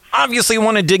obviously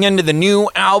want to dig into the new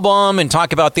album and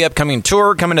talk about the upcoming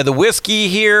tour, coming to the Whiskey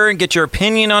here, and get your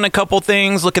opinion on a couple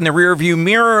things, look in the rearview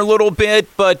mirror a little bit.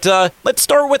 But let's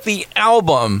start with the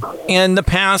album and the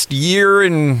past year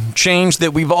and change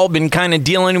that we've all been kind of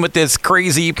dealing with this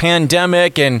crazy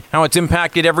pandemic and how it's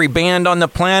impacted every band on the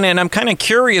planet. And I'm kind of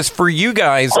curious for you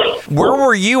guys, where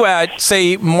were you at,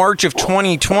 say, March of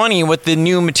 2020 with the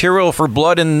new material for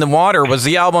Blood in the Water? Was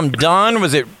the album done?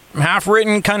 Was it half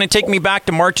written? Kind of take me back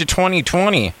to March of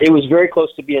 2020. It was very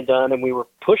close to being done, and we were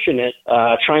pushing it,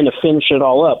 trying to finish it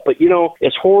all up. But,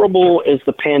 as horrible as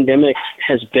the pandemic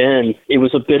has been, it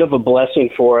was a bit of a blessing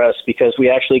for us because we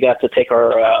actually got to take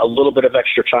a little bit of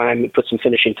extra time and put some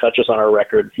finishing touches on our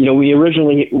record. We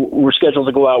originally were scheduled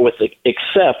to go out with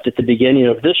Accept at the beginning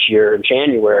of this year in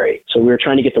January. So we were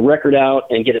trying to get the record out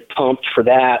and get it pumped for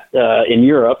that in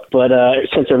Europe. But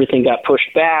since everything got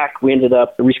pushed back, we ended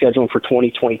up rescheduling for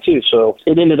 2022. So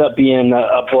it ended up being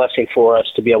a blessing for us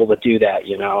to be able to do that,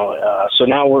 So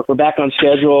now we're back on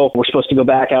schedule. We're supposed to go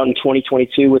back out in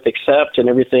 2022 with Accept, and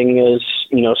everything is,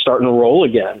 starting to roll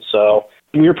again. So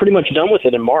we were pretty much done with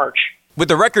it in March. With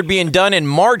the record being done in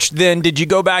March, then, did you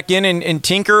go back in and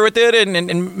tinker with it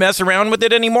and mess around with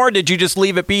it anymore? Or did you just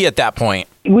leave it be at that point?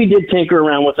 We did tinker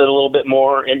around with it a little bit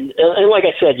more. And like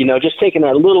I said, just taking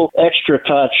that little extra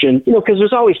touch. And, because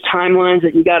there's always timelines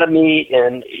that you got to meet.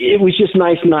 And it was just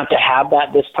nice not to have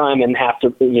that this time and have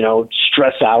to,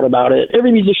 stress out about it.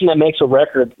 Every musician that makes a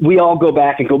record, we all go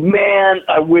back and go, man,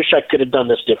 I wish I could have done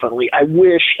this differently. I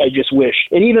just wish.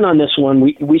 And even on this one,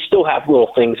 we still have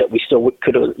little things that we still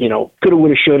could have, coulda,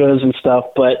 woulda, shouldas and stuff.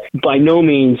 But by no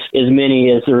means as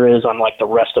many as there is on like the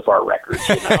rest of our records,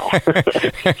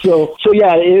 So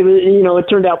yeah. It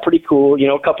turned out pretty cool.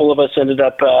 A couple of us ended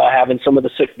up having some of the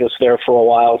sickness there for a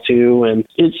while too, and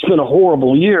it's been a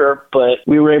horrible year, but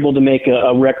we were able to make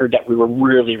a record that we were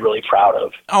really, really proud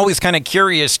of. Always kind of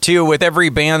curious too, with every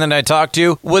band that I talked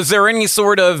to, was there any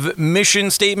sort of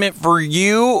mission statement for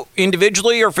you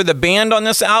individually or for the band on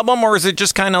this album, or is it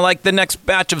just kind of like the next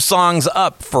batch of songs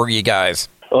up for you guys?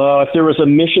 If there was a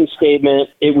mission statement,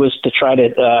 it was to try to,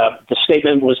 the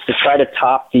statement was to try to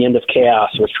top The End of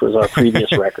Chaos, which was our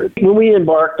previous record. When we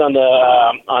embarked on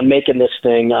making this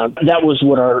thing, that was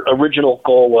what our original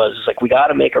goal was. Like, we got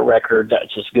to make a record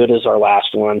that's as good as our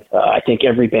last one. I think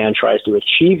every band tries to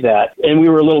achieve that. And we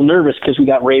were a little nervous because we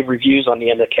got rave reviews on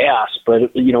The End of Chaos.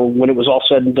 But, when it was all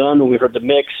said and done, when we heard the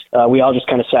mix, we all just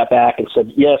kind of sat back and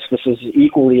said, yes, this is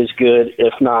equally as good,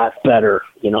 if not better.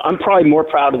 I'm probably more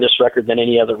proud of this record than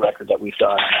any other record that we've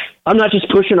done. I'm not just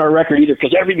pushing our record either,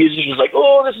 because every musician's like,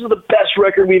 oh, this is the best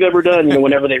record we've ever done,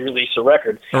 whenever they release a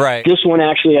record. Right. This one,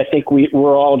 actually, I think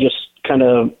we're all just kind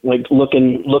of like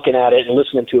looking at it and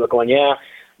listening to it going, yeah,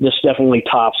 this definitely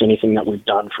tops anything that we've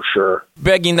done for sure.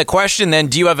 Begging the question then,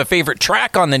 do you have a favorite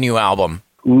track on the new album?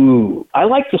 Ooh, I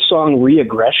like the song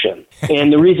Reaggression.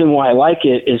 And the reason why I like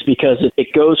it is because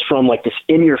it goes from like this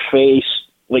in-your-face,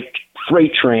 like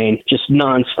freight train, just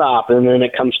nonstop, and then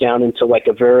it comes down into like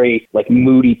a very like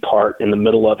moody part in the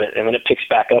middle of it, and then it picks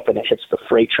back up and it hits the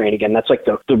freight train again. That's like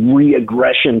the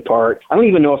reaggression part. I don't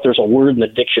even know if there's a word in the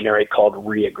dictionary called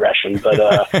reaggression, but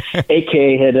AK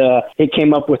it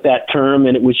came up with that term,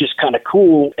 and it was just kind of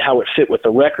cool how it fit with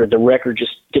the record. The record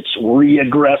just gets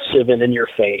reaggressive and in your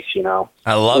face,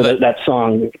 I love it. That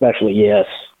song especially, yes.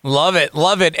 Love it.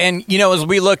 And, as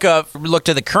we look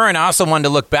to the current, I also wanted to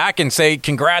look back and say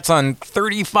congrats on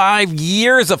 35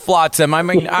 years of Flotsam. I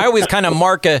mean, I always kind of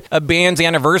mark a band's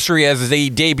anniversary as a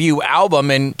debut album,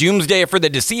 and Doomsday for the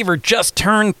Deceiver just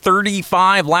turned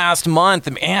 35 last month.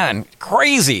 Man,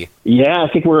 crazy. Yeah,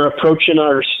 I think we're approaching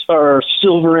our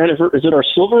silver anniversary. Is it our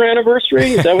silver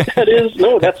anniversary? Is that what that is?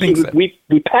 No, that's so. we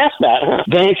passed that. Huh?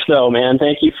 Thanks, though, man.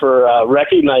 Thank you for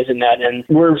recognizing that, and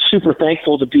we're super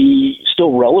thankful to be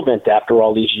still relevant after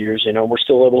all these years. We're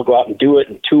still able to go out and do it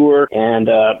and tour, and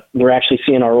we're actually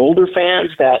seeing our older fans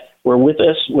that were with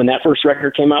us when that first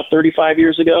record came out 35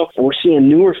 years ago. And we're seeing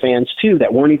newer fans, too,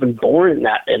 that weren't even born in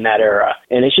that era.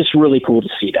 And it's just really cool to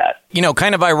see that.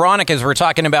 Kind of ironic as we're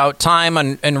talking about time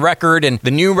and record, and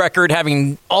the new record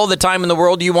having all the time in the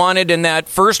world you wanted, and that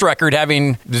first record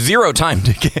having zero time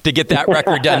to get that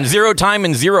record done. Zero time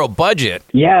and zero budget.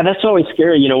 Yeah, that's always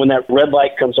scary, when that red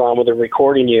light comes on when they're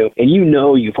recording you, and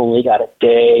you've only got a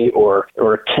day or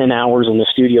 10 hours in the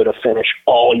studio to finish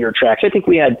all your tracks. I think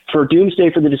we had, for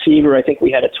Doomsday for the Deceiver, I think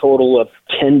we had a total of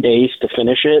 10 days to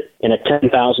finish it in a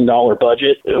 $10,000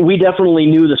 budget. We definitely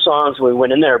knew the songs when we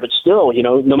went in there, but still,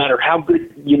 no matter how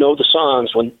good the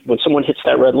songs, when someone hits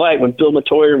that red light, when Bill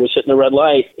Metoyer was hitting the red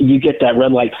light, you get that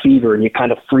red light fever and you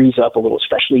kind of freeze up a little,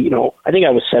 especially, I think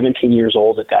I was 17 years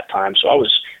old at that time, so I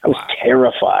was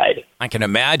terrified. I can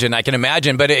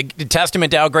imagine, but a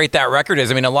testament to how great that record is.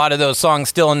 I mean, a lot of those songs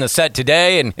still in the set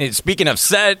today. And speaking of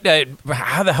set,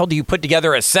 how the hell do you put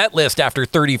together a set list after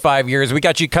 35 years? We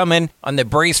got you coming on the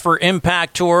Brace for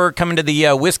Impact tour, coming to the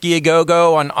Whiskey A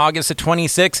Go-Go on August the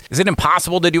 26th. Is it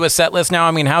impossible to do a set list now?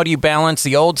 I mean, how do you balance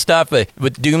the old stuff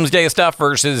with Doomsday stuff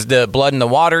versus the Blood in the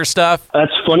Water stuff?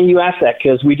 That's funny you asked that,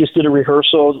 because we just did a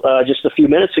rehearsal just a few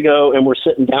minutes ago, and we're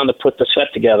sitting down to put the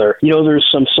set together. You know, there's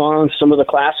some songs, some of the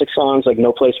classic songs like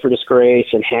No Place for Disgrace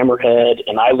and Hammerhead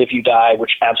and I Live You Die,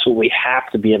 which absolutely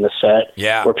have to be in the set.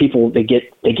 Yeah. Where people, they get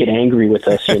angry with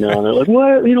us, you know, and they're like,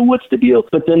 what, you know, what's the deal?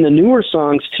 But then the newer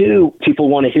songs too, people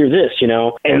want to hear this, you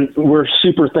know, and we're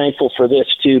super thankful for this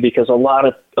too, because a lot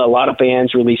of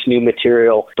bands release new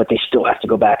material, but they still have to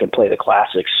go back and play the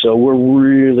classics. So we're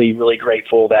really, really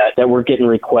grateful that we're getting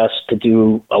requests to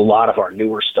do a lot of our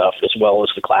newer stuff as well as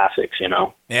the classics, you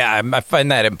know. Yeah, I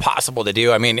find that impossible to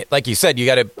do. I mean, like you said,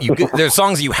 there's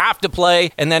songs you have to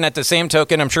play, and then at the same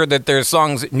token, I'm sure that there's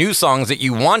new songs that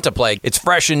you want to play. It's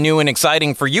fresh and new and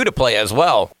exciting for you to play as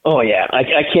well. Oh, yeah.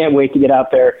 I can't wait to get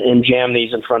out there and jam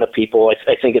these in front of people.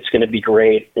 I think it's going to be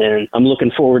great, and I'm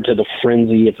looking forward to the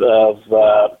frenzy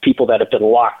of people that have been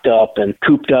locked up and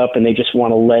cooped up, and they just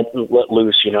want to let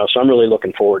loose, you know. So I'm really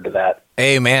looking forward to that.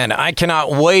 Hey, man, I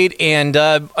cannot wait. And,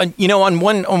 you know, on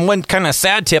one kind of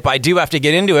sad tip, I do have to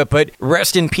get into it, but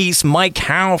rest in peace, Mike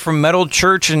Howe from Metal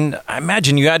Church. And I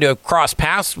imagine you had to cross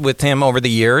paths with him over the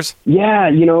years. Yeah,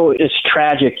 you know, it's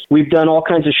tragic. We've done all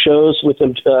kinds of shows with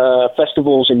him,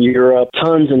 festivals in Europe,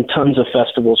 tons and tons of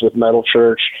festivals with Metal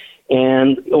Church.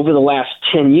 And over the last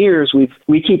 10 years,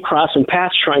 we keep crossing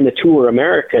paths trying to tour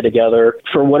America together.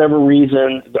 For whatever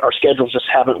reason, our schedules just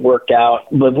haven't worked out.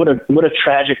 But what a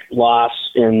tragic loss,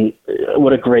 and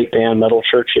what a great band Metal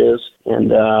Church is.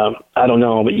 And I don't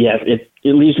know, but yeah, it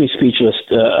leaves me speechless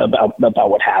about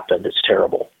what happened. It's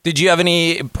terrible. Did you have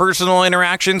any personal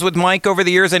interactions with Mike over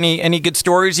the years? Any good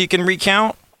stories you can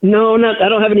recount? No, I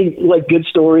don't have any like good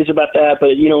stories about that,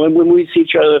 but you know, when we see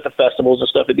each other at the festivals and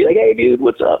stuff, it'd be like, "Hey, dude,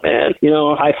 what's up, man?" You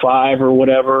know, high five or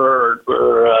whatever,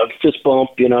 or fist bump,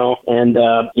 you know, and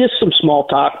just some small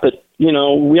talk. But you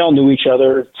know, we all knew each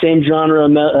other, same genre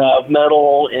of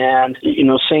metal, and you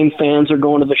know, same fans are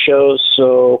going to the shows.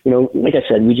 So you know, like I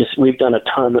said, we've done a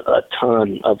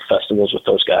ton of festivals with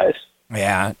those guys.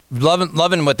 Yeah,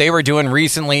 loving what they were doing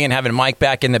recently and having Mike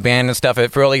back in the band and stuff.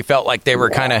 It really felt like they were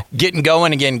kind of getting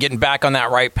going again, getting back on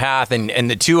that right path, and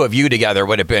the two of you together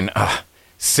would have been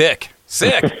sick.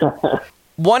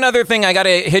 One other thing I got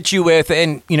to hit you with,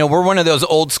 and, you know, we're one of those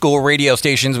old school radio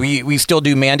stations. We still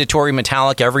do mandatory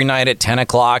Metallic every night at 10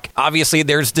 o'clock. Obviously,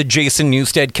 there's the Jason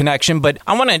Newsted connection, but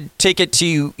I want to take it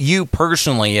to you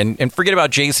personally and forget about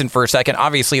Jason for a second.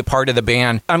 Obviously, a part of the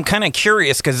band. I'm kind of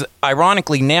curious because,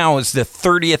 ironically, now is the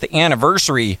 30th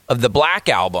anniversary of the Black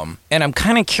Album. And I'm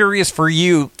kind of curious for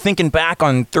you, thinking back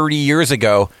on 30 years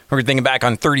ago, we're thinking back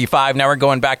on 35, now we're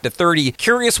going back to 30.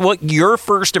 Curious what your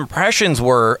first impressions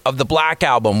were of the Black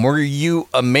Album. Were you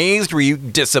amazed? Were you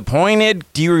disappointed?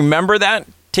 Do you remember that?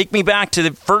 Take me back to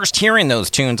the first hearing those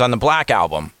tunes on the Black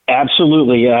Album.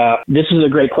 Absolutely. This is a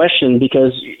great question,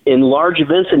 because in large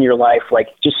events in your life, like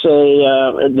just say,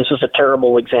 this is a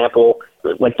terrible example,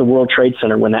 like the World Trade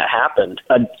Center when that happened.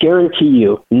 I guarantee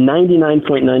you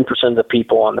 99.9% of the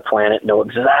people on the planet know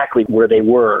exactly where they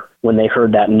were when they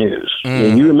heard that news.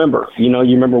 Mm. You remember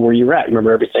where you were at. You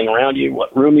remember everything around you,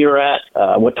 what room you were at,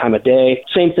 what time of day.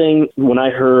 Same thing when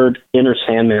I heard Enter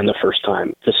Sandman the first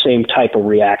time. The same type of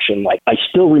reaction. Like, I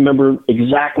still remember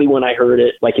exactly when I heard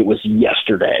it, like it was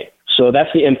yesterday. So that's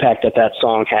the impact that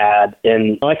song had.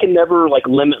 And I can never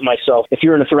limit myself. If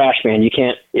you're in a thrash band, you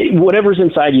can't, whatever's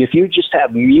inside you, if you just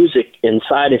have music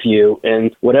inside of you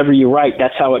and whatever you write,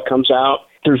 that's how it comes out.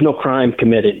 There's no crime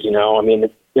committed, I mean,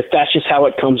 if that's just how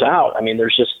it comes out, I mean,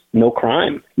 there's just no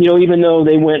crime. Even though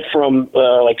they went from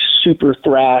super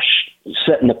thrash,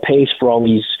 setting the pace for all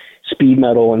these speed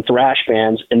metal and thrash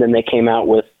bands, and then they came out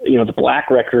with, the Black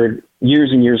record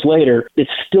years and years later, it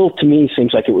still, to me,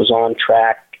 seems like it was on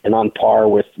track and on par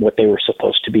with what they were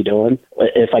supposed to be doing.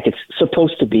 If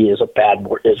supposed to be is a bad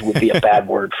word, would be a bad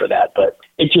word for that, but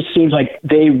it just seems like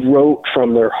they wrote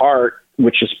from their heart,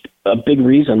 which is a big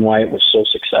reason why it was so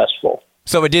successful.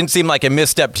 So it didn't seem like a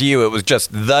misstep to you. It was just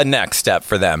the next step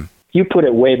for them. You put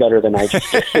it way better than I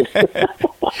did.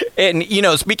 And,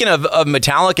 speaking of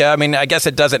Metallica, I mean, I guess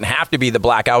it doesn't have to be the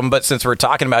Black Album, but since we're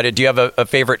talking about it, do you have a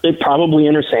favorite? It probably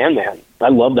Enter Sandman. I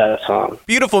love that song.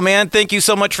 Beautiful, man. Thank you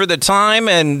so much for the time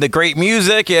and the great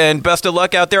music, and best of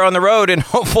luck out there on the road, and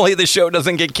hopefully the show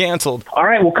doesn't get canceled. All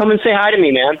right, well, come and say hi to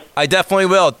me, man. I definitely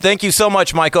will. Thank you so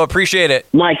much, Michael. Appreciate it.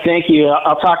 Mike, thank you.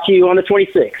 I'll talk to you on the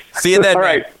 26th. See you then. All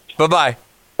right. Bye-bye.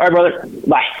 All right, brother.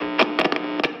 Bye.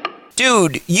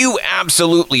 Dude, you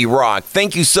absolutely rock.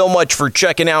 Thank you so much for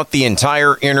checking out the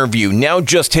entire interview. Now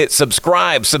just hit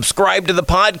subscribe. Subscribe to the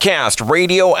podcast,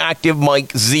 Radioactive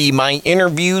Mike Z. My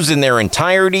interviews in their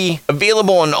entirety,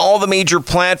 available on all the major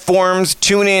platforms,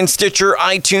 TuneIn, Stitcher,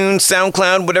 iTunes,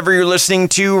 SoundCloud, whatever you're listening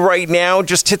to right now.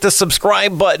 Just hit the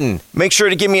subscribe button. Make sure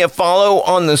to give me a follow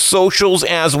on the socials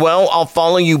as well. I'll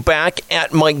follow you back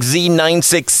at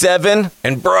MikeZ967.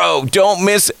 And bro, don't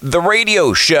miss the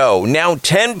radio show. Now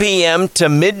 10 p.m. to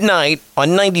midnight on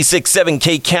 96.7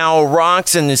 KCal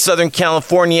Rocks in the Southern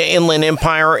California Inland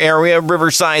Empire area,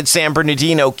 Riverside, San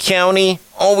Bernardino County.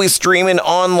 Always streaming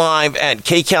on live at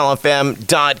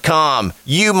kcalfm.com.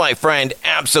 You, my friend,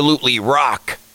 absolutely rock.